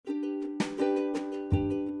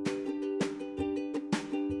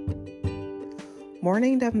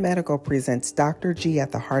Morning Dove Medical presents Dr. G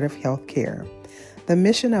at the Heart of Healthcare. The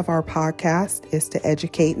mission of our podcast is to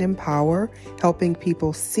educate and empower, helping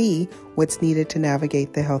people see what's needed to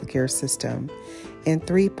navigate the healthcare system. In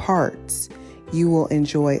 3 parts, you will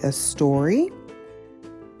enjoy a story,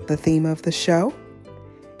 the theme of the show.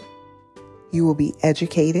 You will be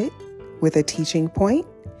educated with a teaching point,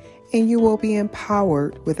 and you will be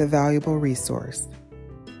empowered with a valuable resource.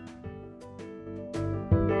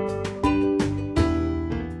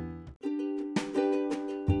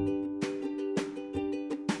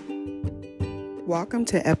 Welcome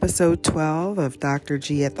to episode 12 of Dr.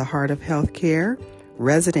 G at the Heart of Healthcare,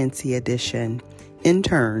 Residency Edition.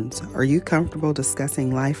 Interns, are you comfortable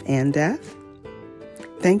discussing life and death?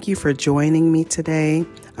 Thank you for joining me today.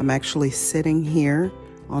 I'm actually sitting here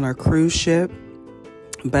on a cruise ship,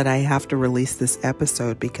 but I have to release this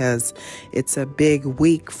episode because it's a big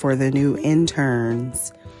week for the new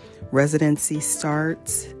interns. Residency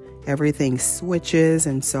starts, everything switches,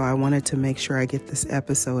 and so I wanted to make sure I get this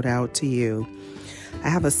episode out to you. I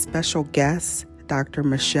have a special guest, Dr.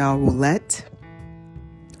 Michelle Roulette.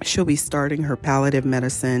 She'll be starting her palliative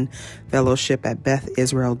medicine fellowship at Beth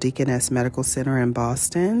Israel Deaconess Medical Center in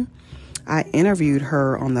Boston. I interviewed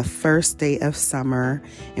her on the first day of summer,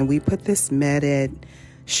 and we put this med-ed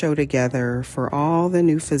show together for all the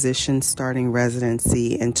new physicians starting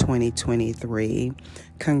residency in 2023.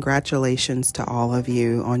 Congratulations to all of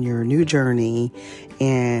you on your new journey,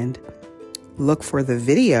 and look for the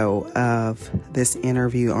video of this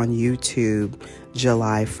interview on YouTube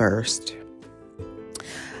July 1st.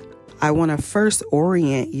 I want to first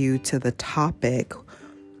orient you to the topic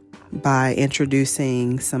by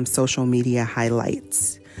introducing some social media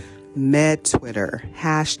highlights. Med Twitter,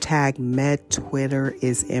 hashtag Med Twitter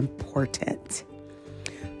is important.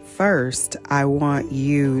 First, I want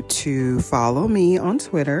you to follow me on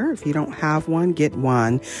Twitter. If you don't have one, get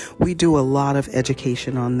one. We do a lot of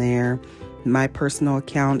education on there. My personal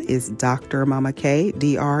account is Dr. Mama K,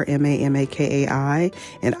 DrMamaKai,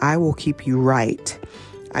 and I will keep you right.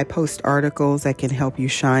 I post articles that can help you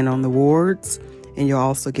shine on the wards, and you'll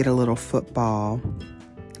also get a little football.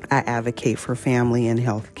 I advocate for family and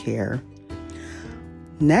health care.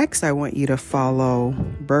 Next, I want you to follow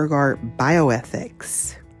Burgart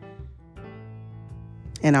Bioethics,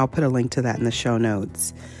 and I'll put a link to that in the show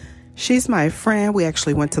notes. She's my friend. We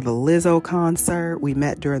actually went to the Lizzo concert. We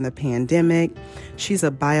met during the pandemic. She's a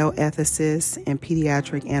bioethicist and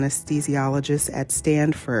pediatric anesthesiologist at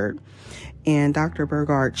Stanford. And Dr.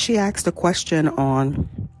 Burgart, she asked a question on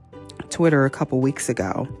Twitter a couple weeks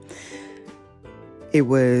ago. It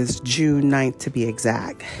was June 9th to be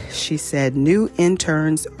exact. She said, new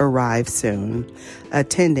interns arrive soon.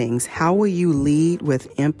 Attendings, how will you lead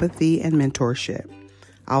with empathy and mentorship?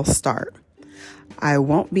 I'll start. I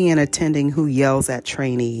won't be an attending who yells at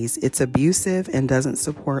trainees. It's abusive and doesn't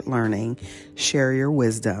support learning. Share your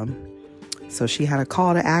wisdom. So she had a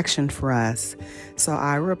call to action for us. So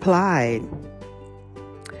I replied,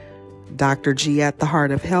 Dr. G at the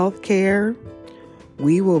Heart of Healthcare,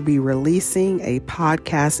 we will be releasing a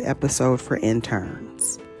podcast episode for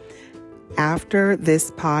interns. After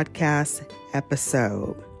this podcast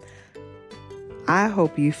episode, I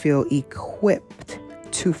hope you feel equipped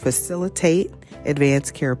to facilitate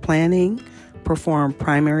advanced care planning, perform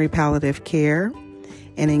primary palliative care,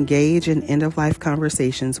 and engage in end-of-life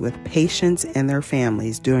conversations with patients and their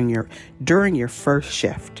families during your first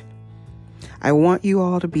shift. I want you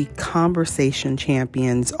all to be conversation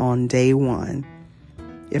champions on day 1.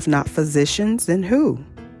 If not physicians, then who?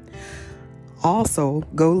 Also,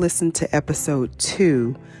 go listen to episode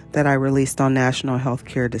 2 that I released on National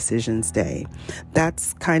Healthcare Decisions Day.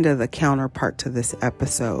 That's kind of the counterpart to this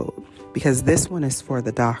episode, because this one is for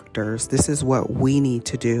the doctors. This is what we need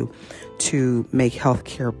to do to make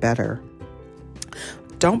healthcare better.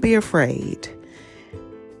 Don't be afraid.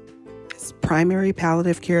 It's primary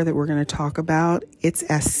palliative care that we're going to talk about. It's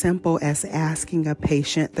as simple as asking a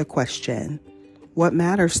patient the question, what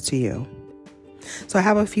matters to you? So I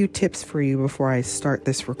have a few tips for you before I start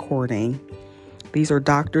this recording. These are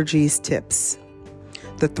Dr. G's tips.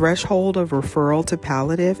 The threshold of referral to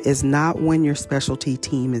palliative is not when your specialty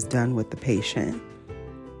team is done with the patient.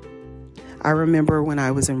 I remember when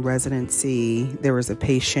I was in residency, there was a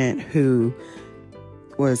patient who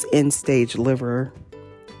was end-stage liver.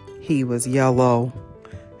 He was yellow,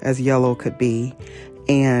 as yellow could be,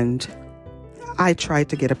 and I tried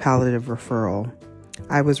to get a palliative referral.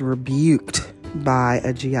 I was rebuked by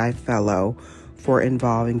a GI fellow for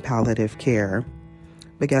involving palliative care.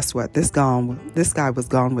 But guess what? This guy was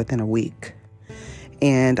gone within a week.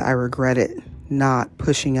 And I regretted not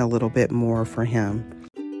pushing a little bit more for him.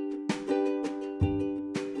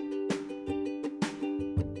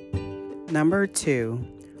 Number 2,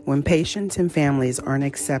 when patients and families aren't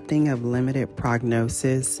accepting of limited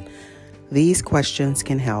prognosis, these questions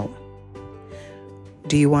can help.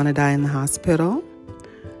 Do you want to die in the hospital?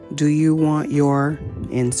 Do you want your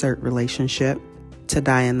insert relationship to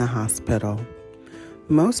die in the hospital?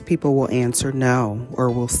 Most people will answer no or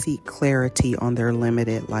will seek clarity on their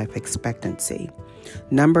limited life expectancy.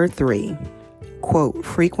 Number 3, quote,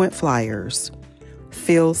 frequent flyers.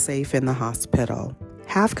 Feel safe in the hospital.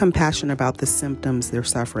 Have compassion about the symptoms they're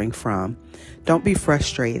suffering from. Don't be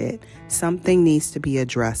frustrated. Something needs to be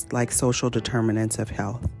addressed, like social determinants of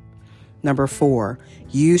health. Number 4,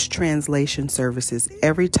 use translation services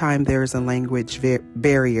every time there is a language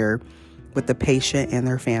barrier with the patient and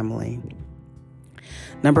their family.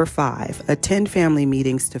 Number 5, attend family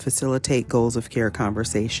meetings to facilitate goals of care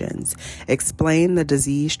conversations. Explain the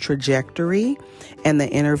disease trajectory and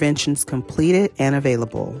the interventions completed and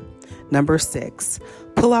available. Number 6,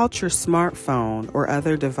 pull out your smartphone or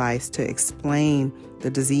other device to explain the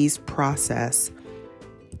disease process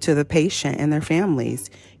to the patient and their families.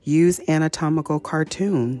 Use anatomical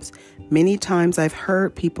cartoons. Many times I've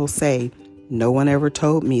heard people say, "No one ever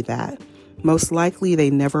told me that." Most likely they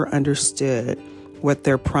never understood what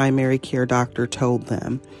their primary care doctor told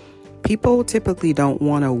them. People typically don't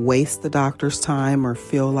want to waste the doctor's time or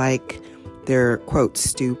feel like they're, quote,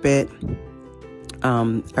 stupid.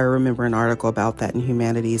 I remember an article about that in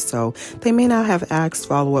Humanities. So they may not have asked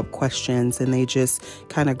follow-up questions and they just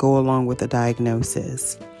kind of go along with the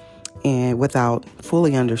diagnosis and without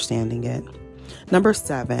fully understanding it. Number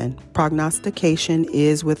 7, prognostication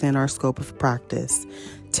is within our scope of practice.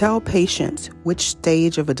 Tell patients which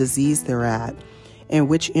stage of a disease they're at and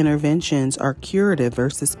which interventions are curative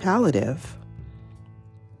versus palliative.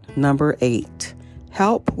 Number 8,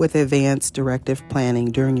 help with advanced directive planning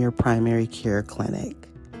during your primary care clinic.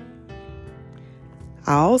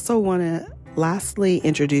 I also want to lastly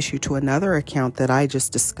introduce you to another account that I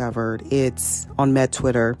just discovered. It's on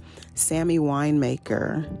MedTwitter, Sammy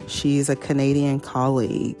Winemaker. She's a Canadian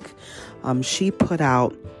colleague. She put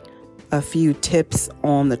out a few tips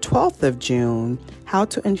on the 12th of June, how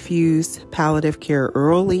to infuse palliative care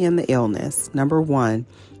early in the illness. Number 1,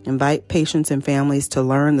 invite patients and families to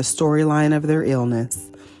learn the storyline of their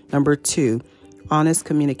illness. Number 2, honest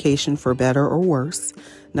communication for better or worse.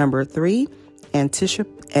 Number 3,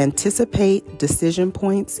 anticipate decision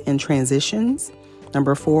points and transitions.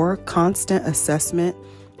 Number 4, constant assessment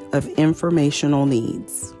of informational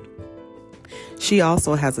needs. She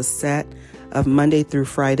also has a set of Monday through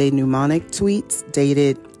Friday mnemonic tweets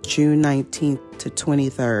dated June 19th to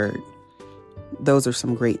 23rd. Those are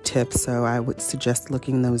some great tips, so I would suggest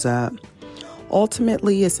looking those up.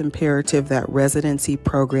 Ultimately, it's imperative that residency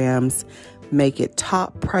programs make it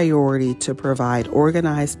top priority to provide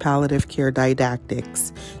organized palliative care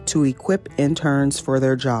didactics to equip interns for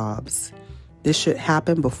their jobs. This should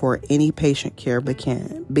happen before any patient care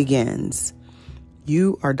begins.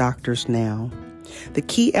 You are doctors now. The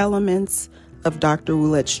key elements of Dr.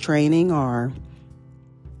 Ouellette's training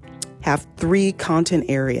have 3 content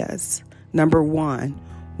areas. Number 1,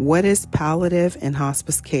 what is palliative and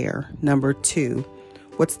hospice care? Number 2,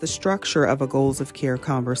 what's the structure of a goals of care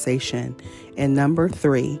conversation? And number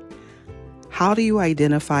 3, how do you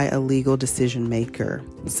identify a legal decision maker?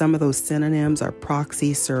 Some of those synonyms are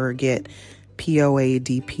proxy, surrogate, POA,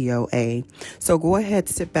 DPOA. So go ahead,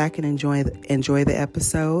 sit back and enjoy the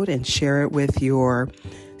episode and share it with your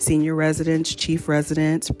senior residents, chief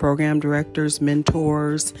residents, program directors,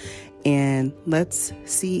 mentors, and let's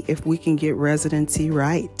see if we can get residency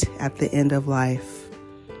right at the end of life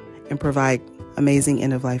and provide amazing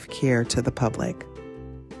end-of-life care to the public.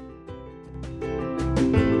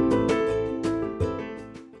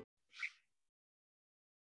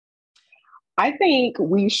 I think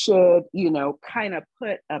we should, kind of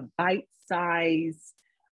put a bite-sized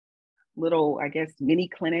little, mini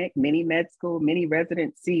clinic, mini med school, mini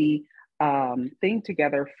residency thing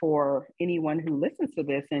together for anyone who listens to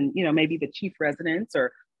this. And, maybe the chief residents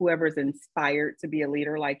or whoever's inspired to be a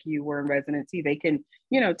leader like you were in residency, they can,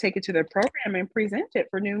 take it to their program and present it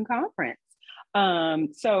for noon conference.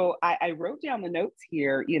 So I wrote down the notes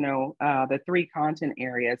here, the 3 content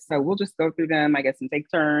areas. So we'll just go through them, and take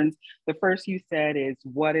turns. The first you said is,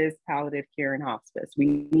 what is palliative care and hospice?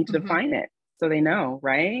 We need to define it so they know,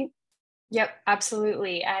 right? Yep,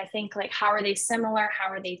 absolutely. I think how are they similar?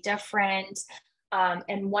 How are they different?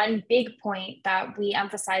 And one big point that we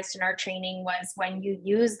emphasized in our training was when you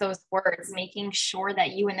use those words, making sure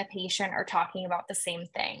that you and the patient are talking about the same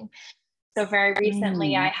thing. So very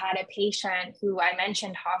recently, I had a patient who I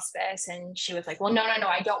mentioned hospice, and she was like, well, no,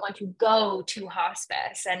 I don't want to go to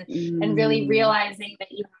hospice. And really realizing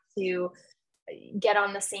that you have to get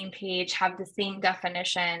on the same page, have the same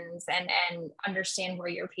definitions, and understand where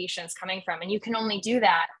your patient's coming from. And you can only do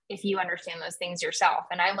that if you understand those things yourself.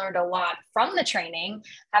 And I learned a lot from the training,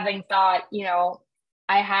 having thought,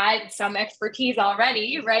 I had some expertise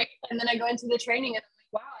already, right? And then I go into the training and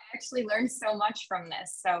I'm like, wow, I actually learned so much from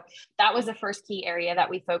this. So that was the first key area that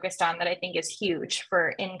we focused on that I think is huge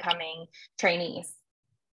for incoming trainees.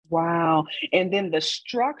 Wow. And then the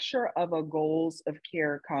structure of a goals of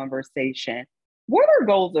care conversation. What are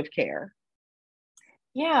goals of care?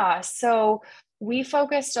 Yeah, so we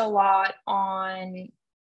focused a lot on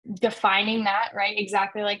defining that, right?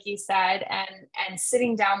 Exactly like you said, and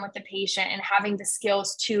sitting down with the patient and having the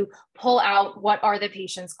skills to pull out what are the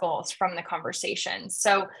patient's goals from the conversation.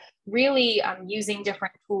 So really using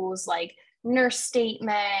different tools like nurse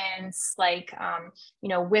statements, like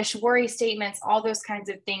wish worry statements, all those kinds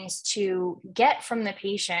of things to get from the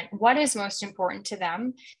patient what is most important to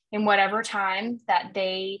them in whatever time that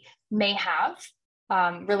they may have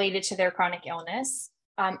related to their chronic illness.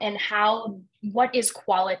 And what is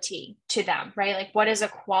quality to them, right? Like, what is a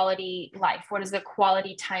quality life? What is the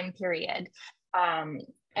quality time period?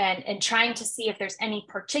 And trying to see if there's any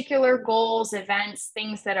particular goals, events,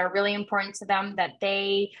 things that are really important to them that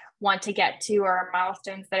they want to get to, or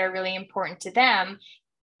milestones that are really important to them,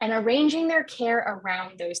 and arranging their care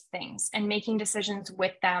around those things and making decisions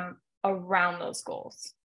with them around those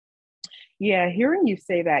goals. Yeah, hearing you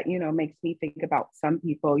say that, makes me think about some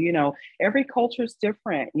people, every culture is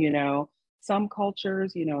different, some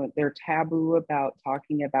cultures, they're taboo about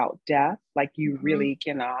talking about death, like you really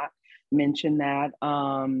cannot mention that.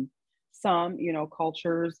 Some,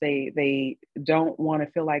 cultures, they don't want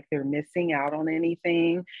to feel like they're missing out on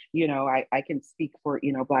anything. I can speak for,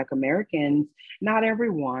 Black Americans, not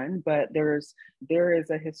everyone, but there is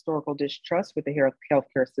a historical distrust with the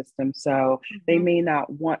healthcare system. So they may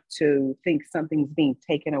not want to think something's being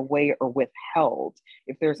taken away or withheld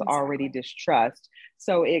if there's already distrust.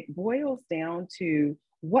 So it boils down to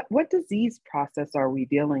what disease process are we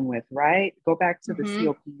dealing with, right? Go back to the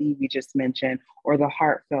COPD we just mentioned, or the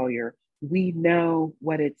heart failure. We know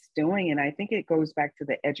what it's doing. And I think it goes back to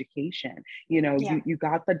the education. You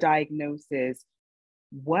got the diagnosis.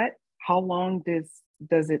 How long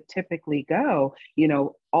does it typically go?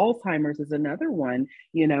 Alzheimer's is another one.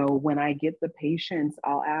 When I get the patients,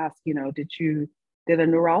 I'll ask, did a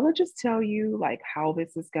neurologist tell you like how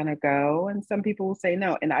this is going to go? And some people will say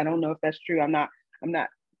no. And I don't know if that's true. I'm not,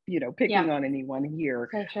 picking on anyone here,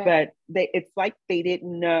 but it's like they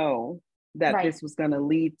didn't know that this was going to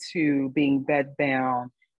lead to being bedbound,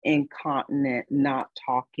 incontinent, not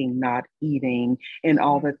talking, not eating, and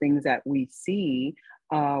all the things that we see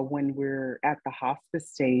when we're at the hospice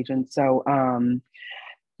stage. And so,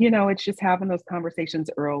 it's just having those conversations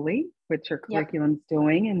early, which your curriculum's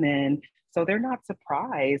doing. And then, so they're not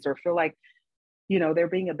surprised or feel like, they're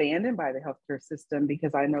being abandoned by the healthcare system,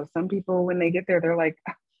 because I know some people, when they get there, they're like,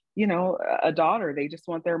 a daughter, they just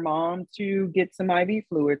want their mom to get some IV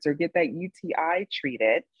fluids or get that UTI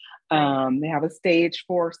treated. They have a stage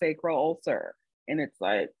 4 sacral ulcer, and it's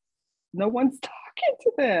like, no one's talking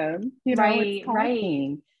to them. It's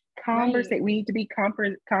talking. Conversate. We need to be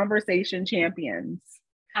conversation champions.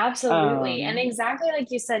 Absolutely. And exactly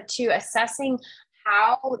like you said too, assessing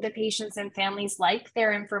how the patients and families like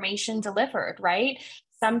their information delivered, right?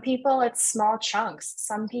 Some people, it's small chunks.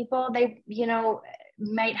 Some people, they,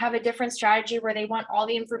 might have a different strategy where they want all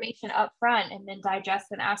the information up front and then digest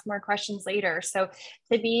and ask more questions later. So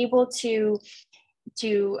to be able to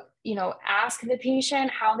ask the patient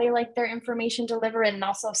how they like their information delivered, and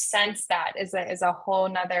also sense that is a whole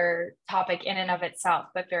nother topic in and of itself,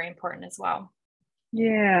 but very important as well.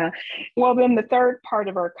 Yeah. Well, then the third part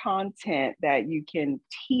of our content that you can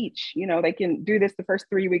teach, they can do this the first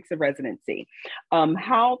 3 weeks of residency,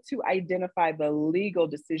 how to identify the legal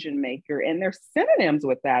decision maker. And there's synonyms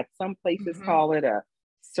with that. Some places call it a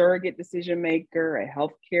surrogate decision maker, a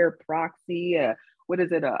healthcare proxy, a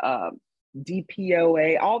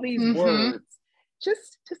DPOA, all these words.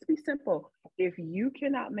 Just be simple. If you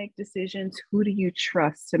cannot make decisions, who do you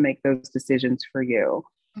trust to make those decisions for you?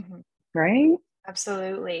 Right?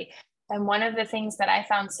 Absolutely. And one of the things that I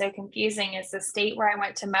found so confusing is the state where I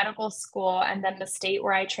went to medical school and then the state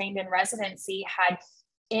where I trained in residency had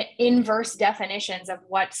inverse definitions of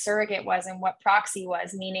what surrogate was and what proxy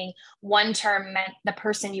was, meaning one term meant the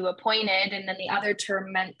person you appointed, and then the other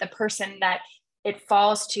term meant the person that it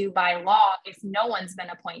falls to by law if no one's been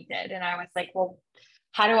appointed. And I was like, well,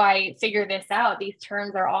 how do I figure this out? These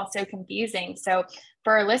terms are all so confusing. So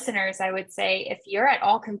for our listeners, I would say if you're at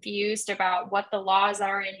all confused about what the laws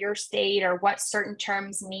are in your state or what certain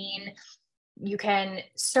terms mean, you can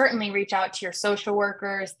certainly reach out to your social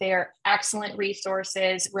workers. They're excellent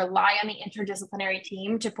resources. Rely on the interdisciplinary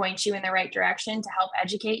team to point you in the right direction to help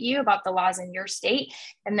educate you about the laws in your state.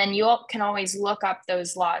 And then you can always look up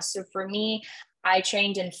those laws. So for me, I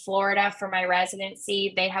trained in Florida for my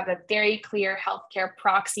residency. They have a very clear healthcare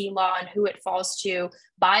proxy law and who it falls to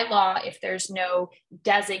by law if there's no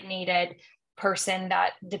designated person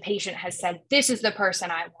that the patient has said, this is the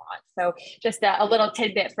person I want. So just a little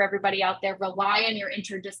tidbit for everybody out there, rely on your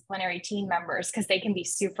interdisciplinary team members because they can be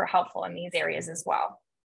super helpful in these areas as well.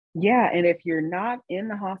 Yeah, and if you're not in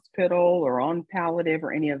the hospital or on palliative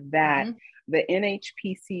or any of that, the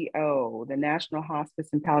NHPCO, the National Hospice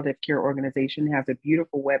and Palliative Care Organization, has a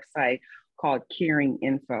beautiful website called Caring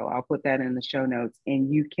Info. I'll put that in the show notes,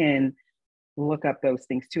 and you can look up those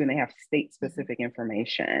things too, and they have state-specific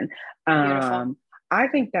information. I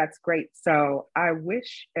think that's great. So I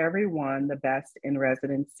wish everyone the best in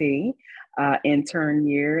residency, intern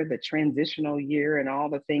year, the transitional year, and all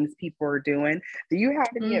the things people are doing. Do you have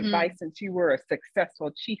any advice since you were a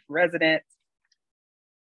successful chief resident?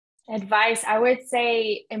 Advice, I would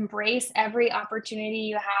say embrace every opportunity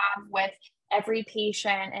you have with every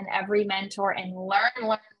patient and every mentor and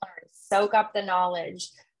learn, soak up the knowledge.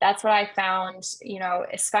 That's what I found,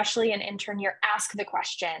 especially in intern year, ask the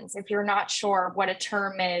questions. If you're not sure what a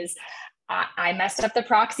term is, I messed up the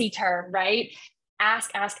proxy term, right?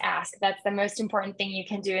 Ask. That's the most important thing you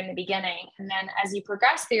can do in the beginning. And then as you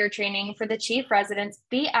progress through your training for the chief residents,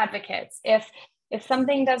 be advocates. If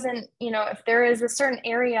something doesn't, if there is a certain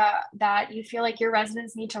area that you feel like your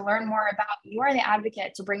residents need to learn more about, you are the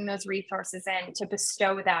advocate to bring those resources in, to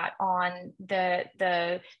bestow that on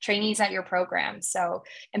the trainees at your program. So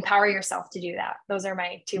empower yourself to do that. Those are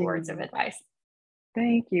my two words of advice.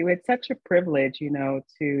 Thank you. It's such a privilege,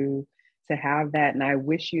 to have that. And I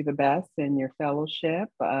wish you the best in your fellowship.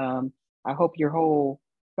 I hope your whole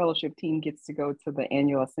fellowship team gets to go to the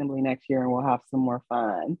annual assembly next year and we'll have some more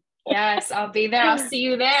fun. Yes, I'll be there. I'll see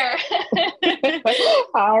you there.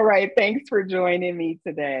 All right. Thanks for joining me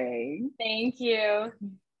today. Thank you.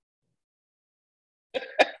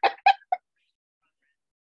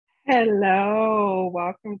 Hello.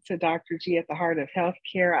 Welcome to Dr. G at the Heart of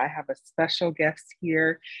Healthcare. I have a special guest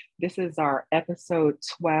here. This is our episode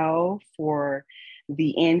 12 for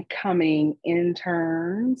the incoming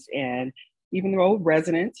interns and even the old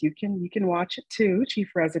residents. You can watch it too,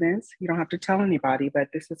 chief residents. You don't have to tell anybody, but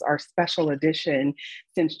this is our special edition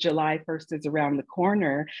since July 1st is around the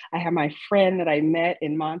corner. I have my friend that I met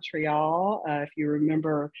in Montreal. If you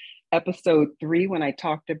remember episode 3, when I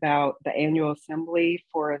talked about the annual assembly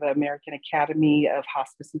for the American Academy of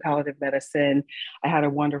Hospice and Palliative Medicine, I had a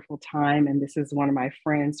wonderful time. And this is one of my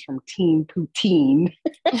friends from Team Poutine.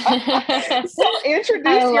 So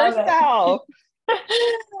introduce yourself.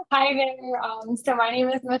 Hi there. So my name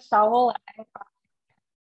is Michelle. I'm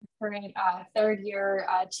current third year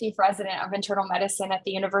chief resident of internal medicine at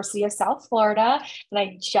the University of South Florida. And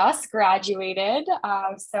I just graduated.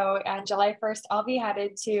 So on July 1st, I'll be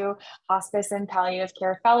headed to Hospice and Palliative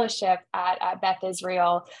Care Fellowship at Beth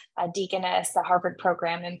Israel Deaconess, the Harvard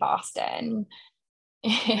program in Boston.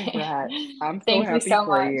 Congrats. I'm so Thank happy you so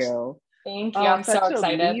for much. you. Thank you. I'm so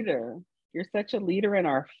excited. You're such a leader in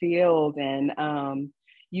our field. And,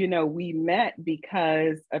 we met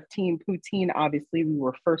because of Team Poutine. Obviously, we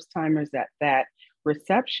were first timers at that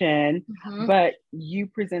reception, but you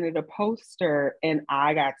presented a poster and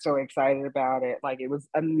I got so excited about it. Like, it was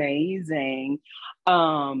amazing.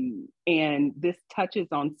 And this touches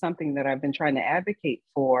on something that I've been trying to advocate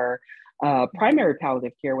for, primary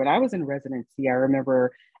palliative care. When I was in residency, I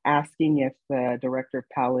remember asking if the director of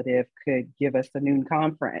palliative could give us a noon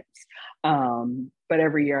conference. But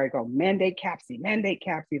every year I go, mandate CAPC.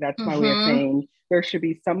 That's my way of saying there should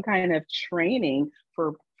be some kind of training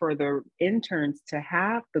for the interns to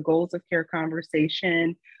have the goals of care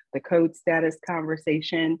conversation, the code status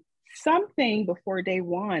conversation, something before day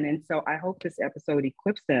one. And so I hope this episode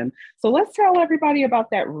equips them. So let's tell everybody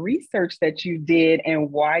about that research that you did and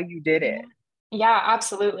why you did it. Yeah,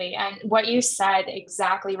 absolutely. And what you said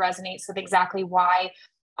exactly resonates with exactly why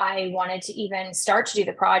I wanted to even start to do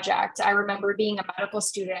the project. I remember being a medical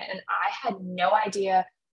student and I had no idea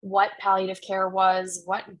what palliative care was,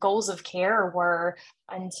 what goals of care were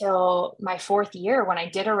until my 4th year when I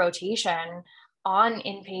did a rotation on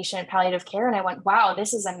inpatient palliative care. And I went, wow,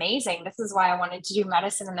 this is amazing. This is why I wanted to do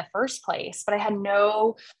medicine in the first place. But I had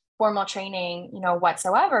no formal training,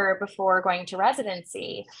 whatsoever before going to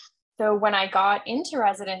residency. So when I got into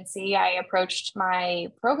residency, I approached my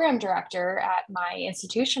program director at my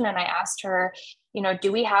institution and I asked her,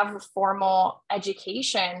 do we have a formal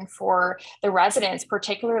education for the residents,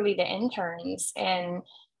 particularly the interns, in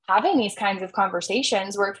having these kinds of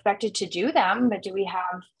conversations? We're expected to do them, but do we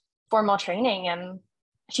have formal training? And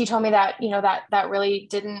she told me that, that really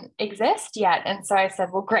didn't exist yet. And so I said,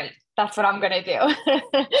 well, great, that's what I'm going to do.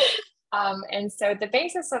 And so the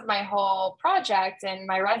basis of my whole project and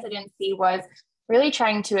my residency was really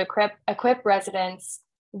trying to equip residents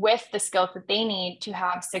with the skills that they need to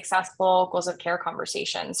have successful goals of care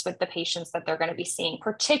conversations with the patients that they're going to be seeing,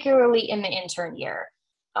 particularly in the intern year.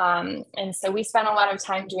 And so we spent a lot of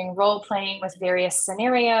time doing role playing with various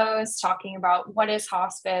scenarios, talking about what is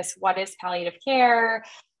hospice, what is palliative care,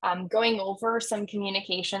 going over some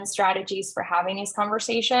communication strategies for having these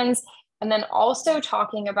conversations. And then also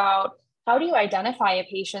talking about how do you identify a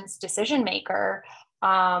patient's decision maker,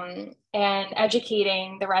 and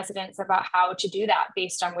educating the residents about how to do that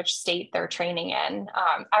based on which state they're training in.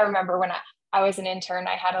 I remember when I was an intern,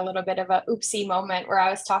 I had a little bit of a oopsie moment where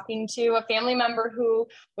I was talking to a family member who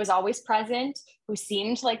was always present, who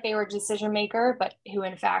seemed like they were a decision maker, but who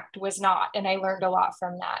in fact was not. And I learned a lot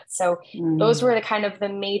from that. So those were the kind of the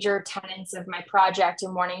major tenets of my project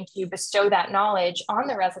and wanting to bestow that knowledge on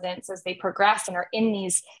the residents as they progress and are in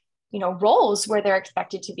these, roles where they're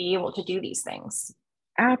expected to be able to do these things.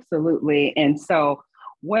 Absolutely. And so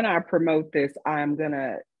when I promote this, I'm going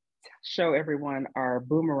to show everyone our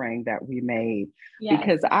boomerang that we made. Yes.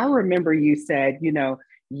 Because I remember you said,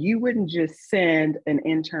 you wouldn't just send an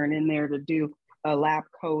intern in there to do a lap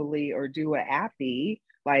chole or do a appy.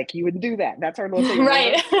 Like you wouldn't do that. That's our little thing.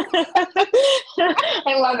 Right.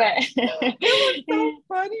 I love it. It was so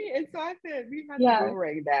funny. And so I said, we had to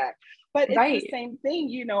boomerang that. But it's the same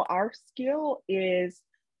thing, our skill is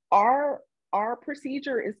our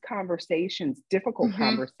procedure is conversations, difficult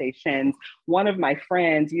conversations. One of my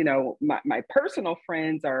friends, my personal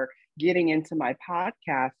friends are getting into my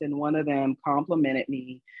podcast, and one of them complimented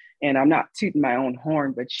me, and I'm not tooting my own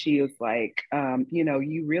horn, but she was like,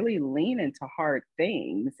 you really lean into hard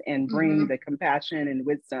things and bring the compassion and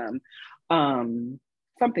wisdom.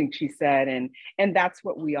 Something she said, and that's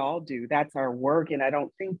what we all do. That's our work. And I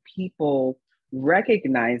don't think people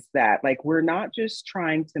recognize that. Like, we're not just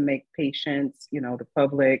trying to make patients, the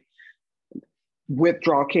public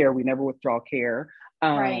withdraw care. We never withdraw care.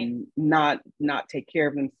 Not take care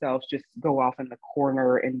of themselves, just go off in the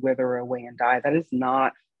corner and wither away and die. That is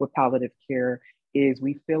not what palliative care is.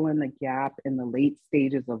 We fill in the gap in the late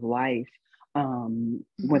stages of life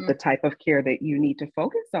with the type of care that you need to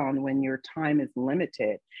focus on when your time is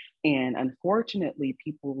limited. And unfortunately,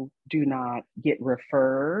 people do not get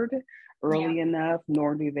referred early enough,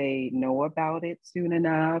 nor do they know about it soon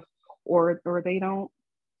enough, or they don't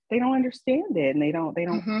understand it, and they don't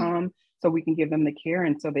come so we can give them the care,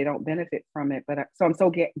 and so they don't benefit from it. But so I'm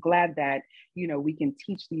so glad that we can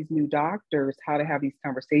teach these new doctors how to have these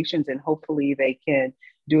conversations, and hopefully they can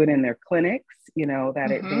do it in their clinics,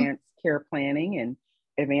 that advanced care planning and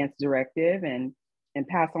advanced directive, and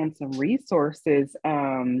pass on some resources.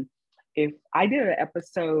 If I did an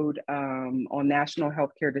episode on National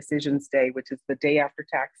Healthcare Decisions Day, which is the day after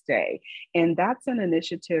tax day, and that's an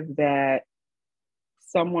initiative that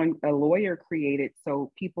a lawyer created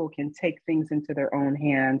so people can take things into their own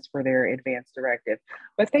hands for their advanced directive.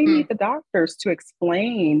 But they need the doctors to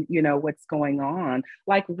explain, what's going on.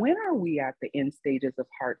 Like, when are we at the end stages of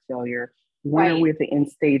heart failure? When are we at the end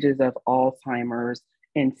stages of Alzheimer's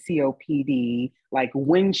and COPD? Like,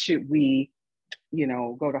 when should we,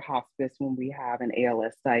 go to hospice when we have an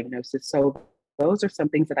ALS diagnosis? So those are some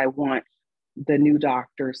things that I want the new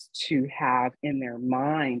doctors to have in their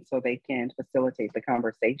mind so they can facilitate the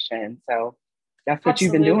conversation. So that's what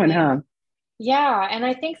you've been doing, huh? Yeah. And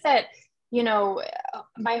I think that,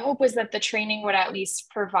 my hope was that the training would at least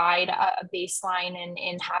provide a baseline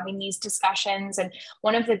in having these discussions. And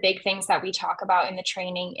one of the big things that we talk about in the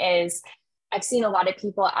training is, I've seen a lot of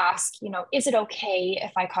people ask, is it okay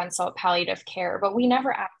if I consult palliative care? But we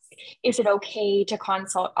never ask, is it okay to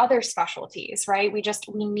consult other specialties, right? We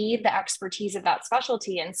need the expertise of that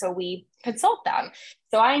specialty. And so we consult them.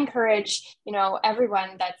 So I encourage,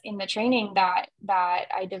 everyone that's in the training that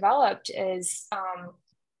I developed is,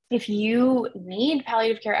 if you need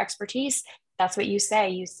palliative care expertise, that's what you say.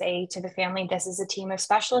 You say to the family, this is a team of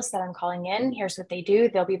specialists that I'm calling in. Here's what they do.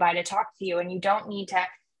 They'll be by to talk to you. And you don't need to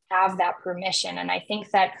have that permission. And I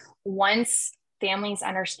think that once families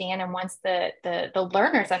understand, and once the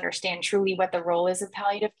learners understand truly what the role is of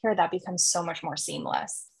palliative care, that becomes so much more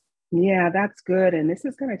seamless. Yeah, that's good. And this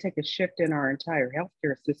is going to take a shift in our entire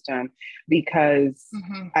healthcare system because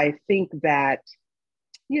Mhm. I think that,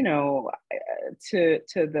 you know, to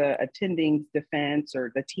the attending's defense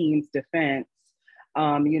or the team's defense,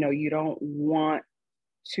 you don't want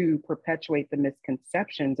to perpetuate the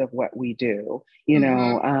misconceptions of what we do.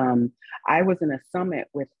 Mhm. I was in a summit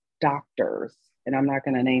with doctors, and I'm not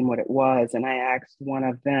going to name what it was, and I asked one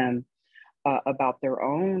of them about their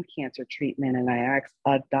own cancer treatment, and I asked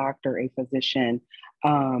a doctor, a physician,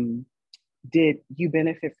 um, did you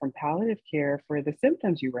benefit from palliative care for the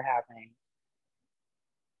symptoms you were having?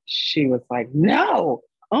 She was like, no.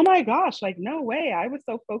 Oh my gosh, like, no way. I was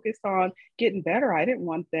so focused on getting better. I didn't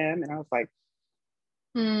want them. And I was like,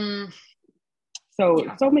 Mm, so,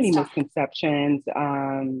 yeah, so many it's tough. misconceptions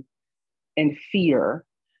and fear.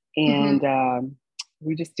 And Mhm.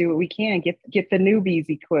 we just do what we can, get the newbies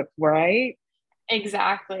equipped, right?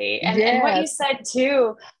 Exactly. And what you Yes. said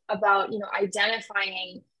too about,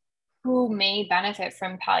 identifying who may benefit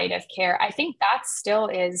from palliative care, I think that still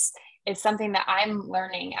is something that I'm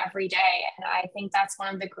learning every day. And I think that's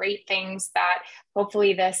one of the great things that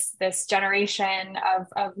hopefully this generation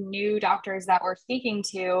of new doctors that we're speaking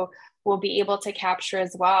to will be able to capture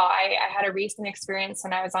as well. I had a recent experience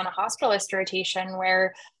when I was on a hospitalist rotation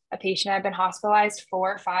where a patient had been hospitalized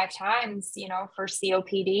 4 or 5 times, for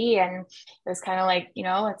COPD. And it was kind of like,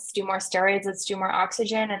 let's do more steroids, let's do more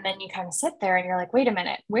oxygen. And then you kind of sit there and you're like, wait a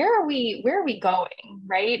minute, where are we going?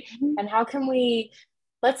 Right. And how can we,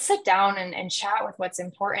 let's sit down and chat with what's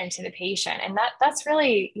important to the patient. And that's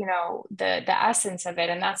really, the essence of it.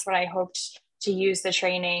 And that's what I hoped to use the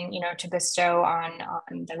training, to bestow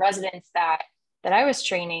on the residents that I was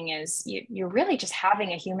training is you're really just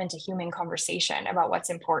having a human to human conversation about what's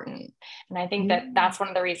important. And I think that Yeah. that's one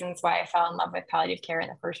of the reasons why I fell in love with palliative care in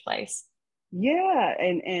the first place. Yeah,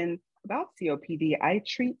 and about COPD, I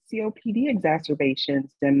treat COPD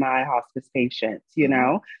exacerbations in my hospice patients.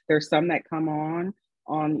 Mhm. There's some that come on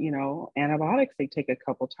antibiotics they take a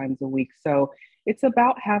couple times a week. So it's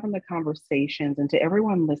about having the conversations. And to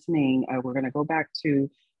everyone listening, we're going to go back to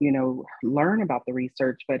learn about the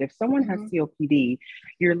research. But if someone has Mhm. COPD,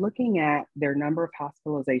 you're looking at their number of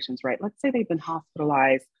hospitalizations, right? Let's say they've been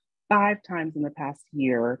hospitalized 5 times in the past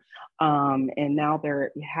year, and now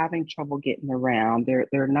they're having trouble getting around.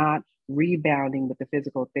 They're not rebounding with the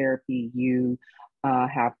physical therapy you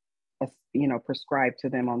have prescribed to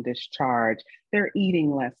them on discharge. They're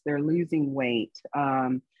eating less. They're losing weight.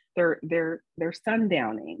 They're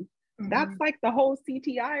sundowning. That's Mhm. like the whole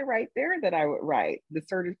CTI right there that I would write, the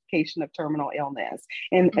certification of terminal illness.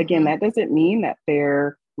 And again, Mhm. that doesn't mean that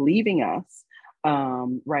they're leaving us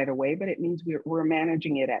right away, but it means we're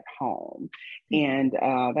managing it at home. And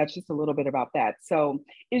that's just a little bit about that. So,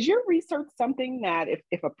 is your research something that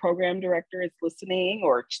if a program director is listening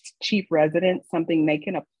or chief resident, something they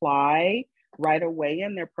can apply right away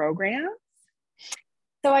in their program?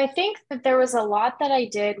 So I think that there was a lot that I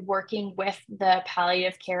did working with the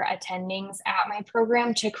palliative care attendings at my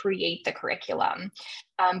program to create the curriculum.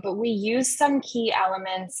 But we used some key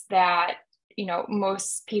elements that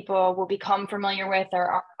most people will become familiar with or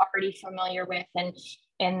are already familiar with, and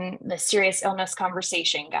in the serious illness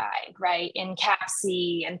conversation guide, right? In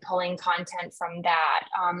CAPC and pulling content from that.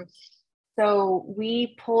 So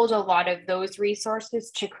we pulled a lot of those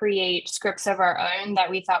resources to create scripts of our own that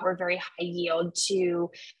we thought were very high yield to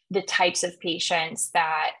the types of patients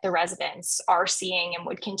that the residents are seeing and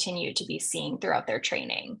would continue to be seeing throughout their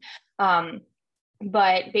training.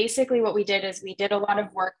 But basically, what we did is we did a lot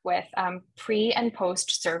of work with pre and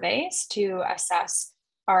post surveys to assess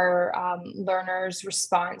our learners'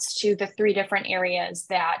 response to the 3 different areas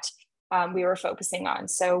that we were focusing on.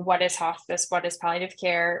 So, what is hospice? What is palliative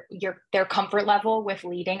care? Their comfort level with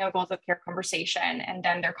leading a goals of care conversation, and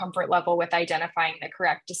then their comfort level with identifying the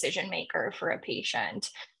correct decision maker for a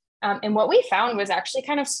patient. And what we found was actually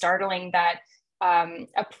kind of startling that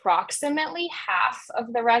approximately half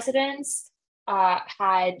of the residents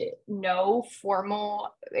had no formal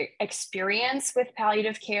experience with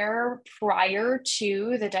palliative care prior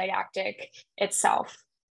to the didactic itself.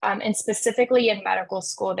 And specifically in medical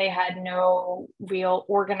school, they had no real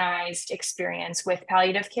organized experience with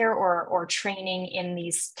palliative care or training in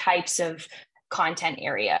these types of content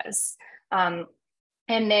areas. And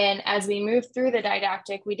then as we moved through the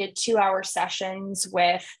didactic, we did 2-hour sessions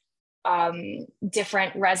with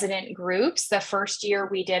different resident groups. The first year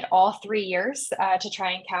we did all 3 years to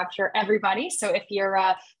try and capture everybody. So if you're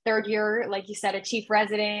a third year, like you said, a chief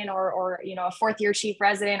resident, or a fourth year chief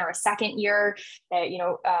resident, or a second year,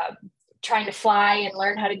 trying to fly and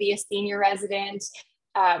learn how to be a senior resident,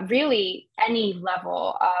 really any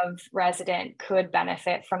level of resident could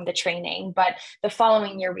benefit from the training. But the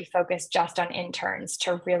following year, we focused just on interns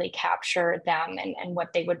to really capture them and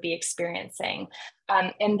what they would be experiencing.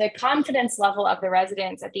 And the confidence level of the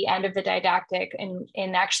residents at the end of the didactic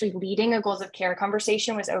in actually leading a goals of care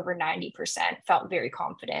conversation was over 90%, felt very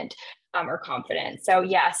confident or confident. So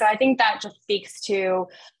yeah, so I think that just speaks to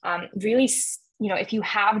really, if you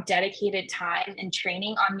have dedicated time and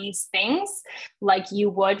training on these things, like you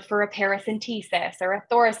would for a paracentesis or a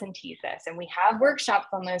thoracentesis, and we have workshops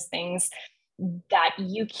on those things, that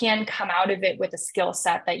you can come out of it with a skill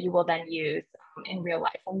set that you will then use in real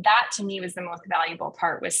life. And that to me was the most valuable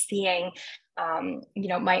part, was seeing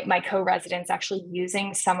my co-residents actually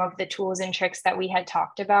using some of the tools and tricks that we had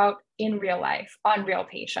talked about in real life on real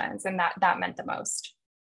patients. And that meant the most.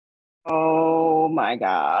 Oh my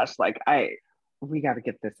gosh. We got to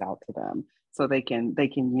get this out to them so they can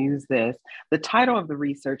use this. The title of the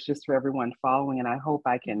research, just for everyone following, and I hope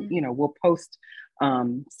I can, we'll post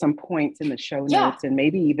some points in the show notes, and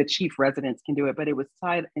maybe the chief residents can do it, but it was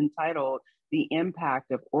entitled The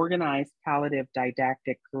Impact of Organized Palliative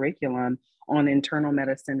Didactic Curriculum on Internal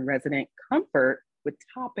Medicine Resident Comfort with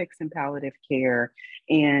Topics in Palliative Care.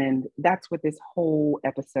 And that's what this whole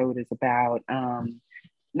episode is about.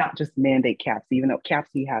 Not just mandate CAPC, even though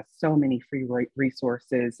CAPC has so many free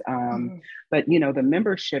resources. But, the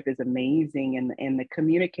membership is amazing, and the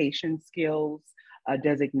communication skills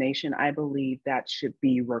designation, I believe that should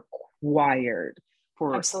be required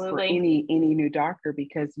for any new doctor,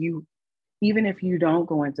 because even if you don't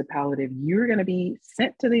go into palliative, you're going to be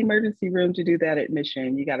sent to the emergency room to do that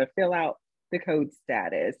admission. You got to fill out the code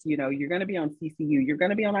status. You're going to be on CCU, you're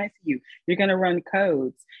going to be on ICU, you're going to run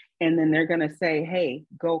codes. And then they're going to say, hey,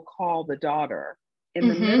 go call the daughter in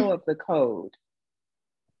the middle of the code.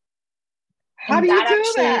 How do you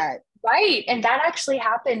do that? Right. And that actually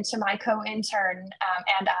happened to my co-intern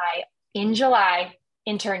and I in July,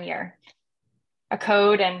 intern year. A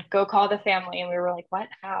code and go call the family. And we were like, what,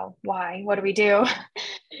 how, why, what do we do?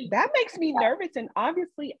 That makes me nervous. And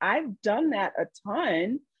obviously I've done that a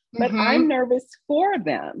ton, but I'm nervous for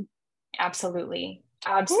them. Absolutely.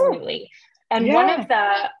 Absolutely. Ooh. And one of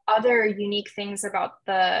the other unique things about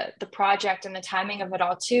the project and the timing of it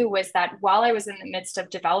all too, was that while I was in the midst of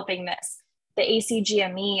developing this, the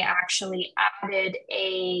ACGME actually added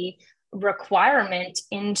a requirement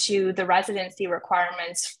into the residency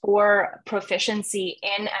requirements for proficiency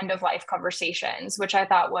in end-of-life conversations, which I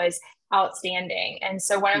thought was outstanding. And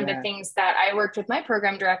so one of the things that I worked with my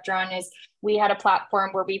program director on is we had a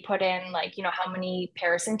platform where we put in how many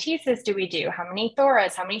paracentesis do we do? How many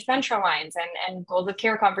thoras, how many central lines, and goals of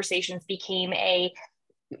care conversations became a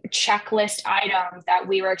checklist item that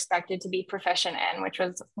we were expected to be proficient in, which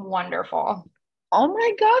was wonderful. Oh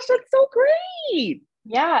my gosh, that's so great.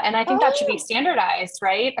 Yeah. And I think that should be standardized,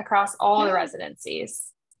 right, across all the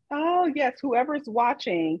residencies. Oh, yes. Whoever's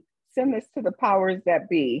watching, send this to the powers that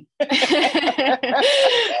be.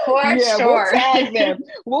 For sure.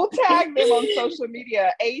 We'll tag them on social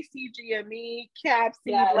media, ACGME, CAPC.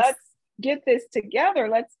 Yes. Let's get this together.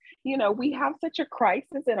 We have such a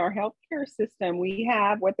crisis in our healthcare system. We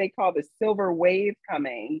have what they call the silver wave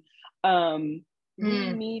coming.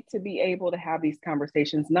 We need to be able to have these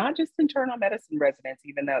conversations, not just internal medicine residents,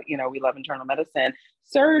 even though, we love internal medicine,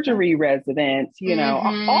 surgery residents,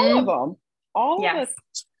 all of them, all of us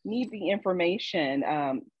need the information,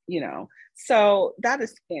 so that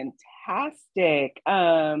is fantastic.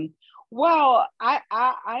 Well, I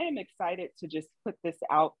am excited to just put this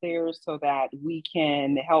out there so that we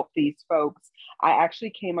can help these folks. I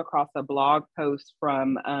actually came across a blog post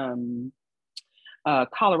from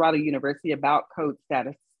Colorado University about code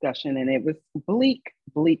status discussion, and it was bleak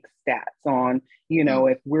stats on,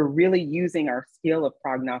 if we're really using our skill of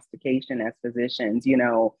prognostication as physicians,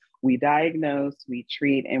 we diagnose, we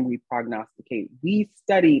treat, and we prognosticate. We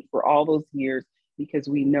studied for all those years because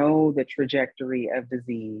we know the trajectory of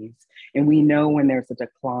disease and we know when there's a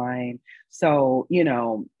decline. So,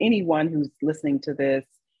 anyone who's listening to this,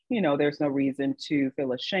 there's no reason to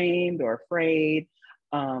feel ashamed or afraid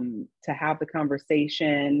to have the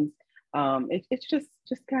conversations. It's just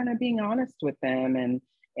kind of being honest with them and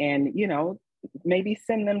maybe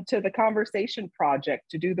send them to the conversation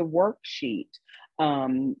project to do the worksheet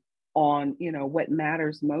on what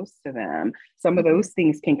matters most to them. Some of those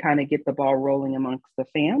things can kind of get the ball rolling amongst the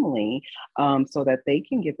family so that they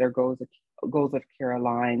can get their goals of care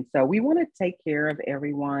aligned. So we want to take care of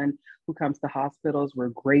everyone who comes to hospitals. We're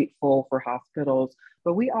grateful for hospitals,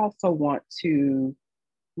 but we also want to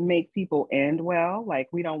make people end well. Like,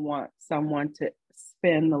 we don't want someone to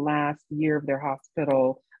spend the last year of their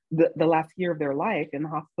hospital the last year of their life in the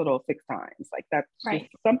hospital 6 times. Like that's Right.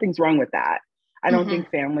 just, something's wrong with that. I don't think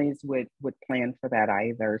families would plan for that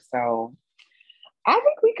either. So I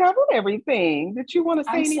think we covered everything. Did you want to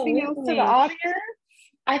say anything else to the audience?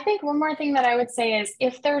 I think one more thing that I would say is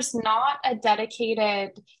if there's not a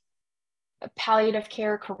dedicated palliative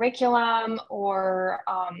care curriculum or,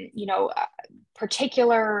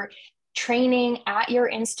 particular training at your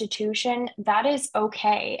institution, that is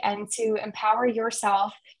okay. And to empower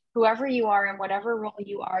yourself, whoever you are and whatever role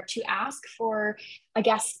you are, to ask for a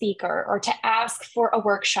guest speaker or to ask for a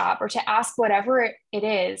workshop or to ask whatever it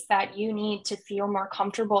is that you need to feel more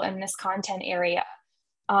comfortable in this content area.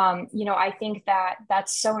 I think that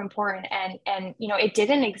that's so important. And it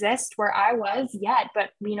didn't exist where I was yet, but,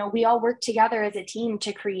 we all worked together as a team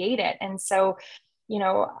to create it. And so,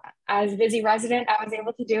 as a busy resident, I was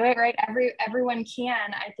able to do it, right? Everyone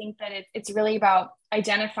can. I think that it's really about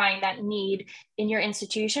identifying that need in your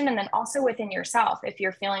institution and then also within yourself. If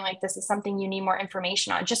you're feeling like this is something you need more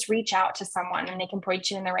information on, just reach out to someone and they can point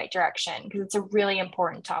you in the right direction because it's a really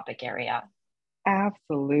important topic area.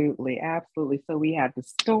 Absolutely. Absolutely. So we had the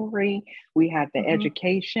story, we had the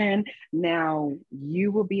education. Now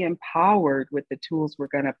you will be empowered with the tools we're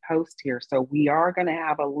going to post here. So we are going to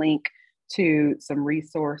have a link to some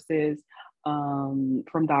resources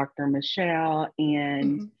from Dr. Michelle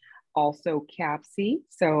and also CAPC.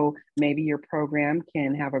 So maybe your program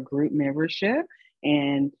can have a group membership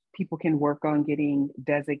and people can work on getting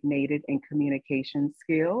designated in communication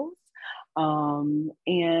skills.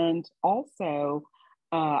 And also,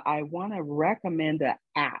 I want to recommend an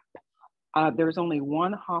app. There's only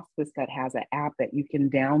one hospice that has an app that you can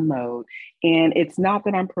download. And it's not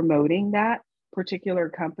that I'm promoting that particular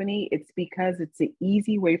company. It's because it's an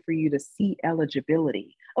easy way for you to see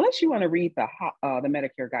eligibility, unless you want to read the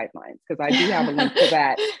Medicare guidelines, because I do have a link to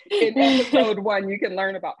that. In episode 1, you can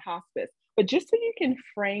learn about hospice. But just so you can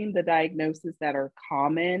frame the diagnoses that are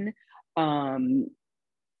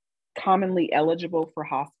commonly eligible for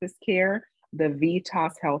hospice care, the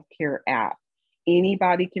VITAS Healthcare app.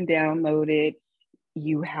 Anybody can download it.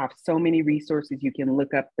 You have so many resources. You can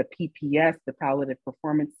look up the PPS, the Palliative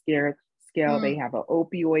Performance Scale. They have an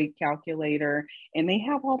opioid calculator, and they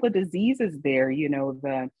have all the diseases there,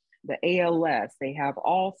 the ALS, they have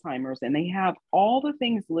Alzheimer's, and they have all the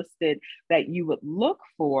things listed that you would look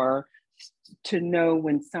for to know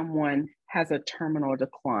when someone has a terminal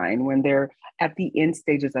decline, when they're at the end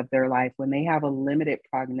stages of their life, when they have a limited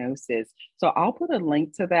prognosis. So I'll put a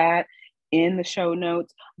link to that in the show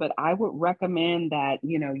notes, but I would recommend that,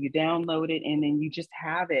 you download it and then you just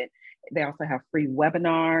have it. They also have free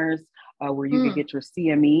webinars where you can get your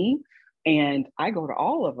CME, and I go to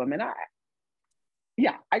all of them, and I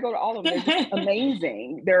go to all of them. They're just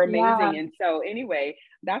amazing. They're amazing. Yeah. And so anyway,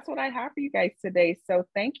 that's what I have for you guys today. So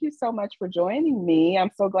thank you so much for joining me.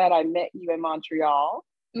 I'm so glad I met you in Montreal.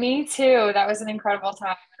 Me too. That was an incredible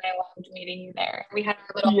time. And I loved meeting you there. We had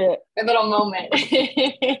a little moment.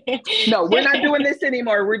 No, we're not doing this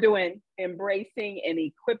anymore. We're doing embracing and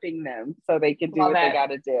equipping them so they can do what they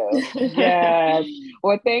got to do. Yes.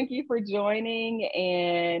 Well, thank you for joining,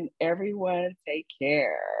 and everyone take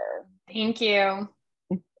care. Thank you.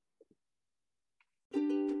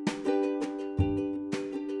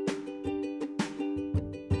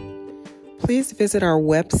 Please visit our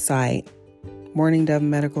website,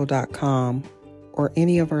 morningdovemedical.com, or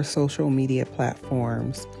any of our social media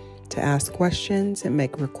platforms to ask questions and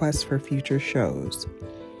make requests for future shows.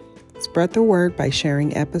 Spread the word by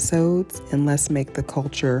sharing episodes, and let's make the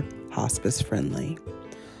culture hospice friendly.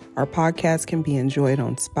 Our podcast can be enjoyed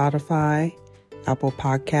on Spotify, Apple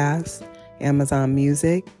Podcasts, Amazon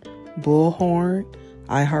Music, Bullhorn,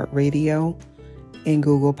 iHeartRadio, and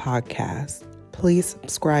Google Podcasts. Please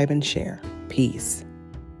subscribe and share. Peace.